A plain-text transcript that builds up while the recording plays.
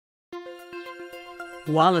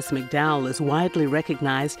Wallace McDowell is widely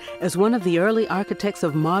recognized as one of the early architects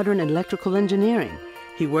of modern electrical engineering.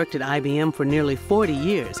 He worked at IBM for nearly 40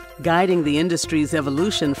 years, guiding the industry's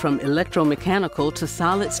evolution from electromechanical to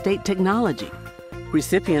solid-state technology.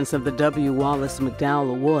 Recipients of the W. Wallace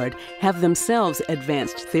McDowell Award have themselves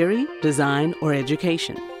advanced theory, design, or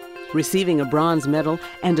education. Receiving a bronze medal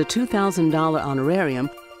and a $2,000 honorarium,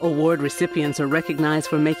 award recipients are recognized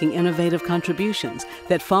for making innovative contributions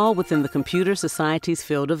that fall within the Computer Society's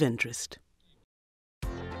field of interest.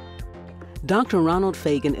 Dr. Ronald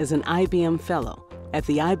Fagin is an IBM Fellow at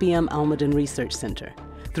the IBM Almaden Research Center.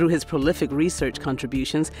 Through his prolific research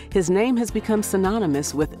contributions, his name has become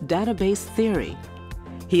synonymous with database theory.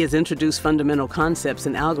 He has introduced fundamental concepts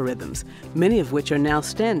and algorithms, many of which are now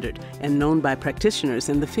standard and known by practitioners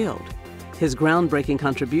in the field. His groundbreaking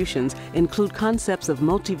contributions include concepts of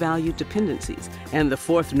multi-valued dependencies and the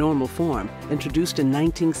fourth normal form, introduced in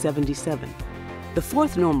 1977. The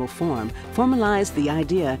fourth normal form formalized the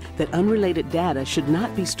idea that unrelated data should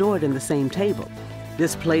not be stored in the same table.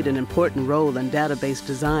 This played an important role in database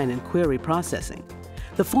design and query processing.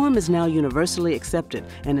 The form is now universally accepted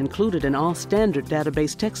and included in all standard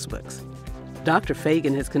database textbooks. Dr.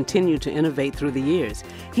 Fagin has continued to innovate through the years.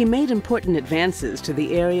 He made important advances to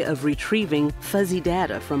the area of retrieving fuzzy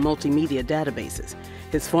data from multimedia databases.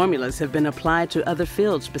 His formulas have been applied to other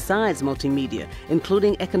fields besides multimedia,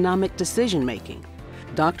 including economic decision-making.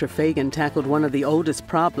 Dr. Fagin tackled one of the oldest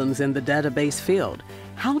problems in the database field: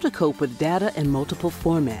 how to cope with data in multiple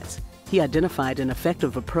formats. He identified an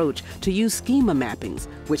effective approach to use schema mappings,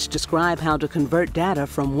 which describe how to convert data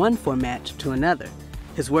from one format to another.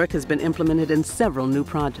 His work has been implemented in several new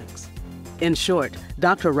projects. In short,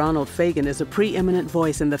 Dr. Ronald Fagin is a preeminent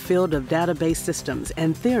voice in the field of database systems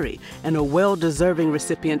and theory and a well-deserving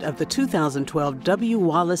recipient of the 2012 W.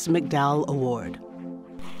 Wallace McDowell Award.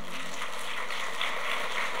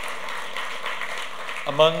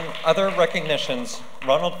 Among other recognitions,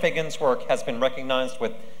 Ronald Fagin's work has been recognized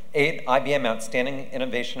with 8 IBM Outstanding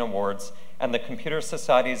Innovation Awards and the Computer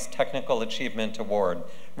Society's Technical Achievement Award.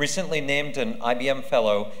 Recently named an IBM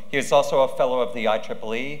Fellow, he is also a Fellow of the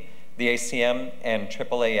IEEE, the ACM, and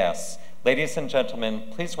AAAS. Ladies and gentlemen,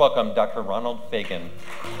 please welcome Dr. Ronald Fagin.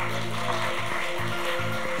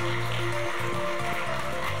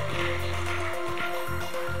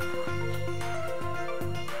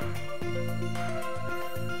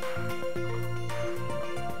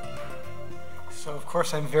 So of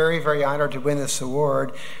course I'm very, very honored to win this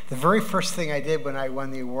award. The very first thing I did when I won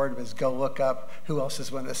the award was go look up who else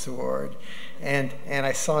has won this award. And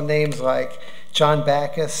I saw names like John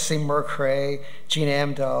Backus, Seymour Cray, Gene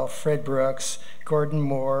Amdahl, Fred Brooks, Gordon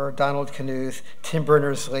Moore, Donald Knuth, Tim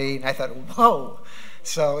Berners-Lee, and I thought, whoa.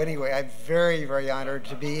 So anyway, I'm very, very honored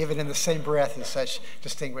to be even in the same breath as such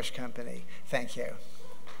distinguished company. Thank you.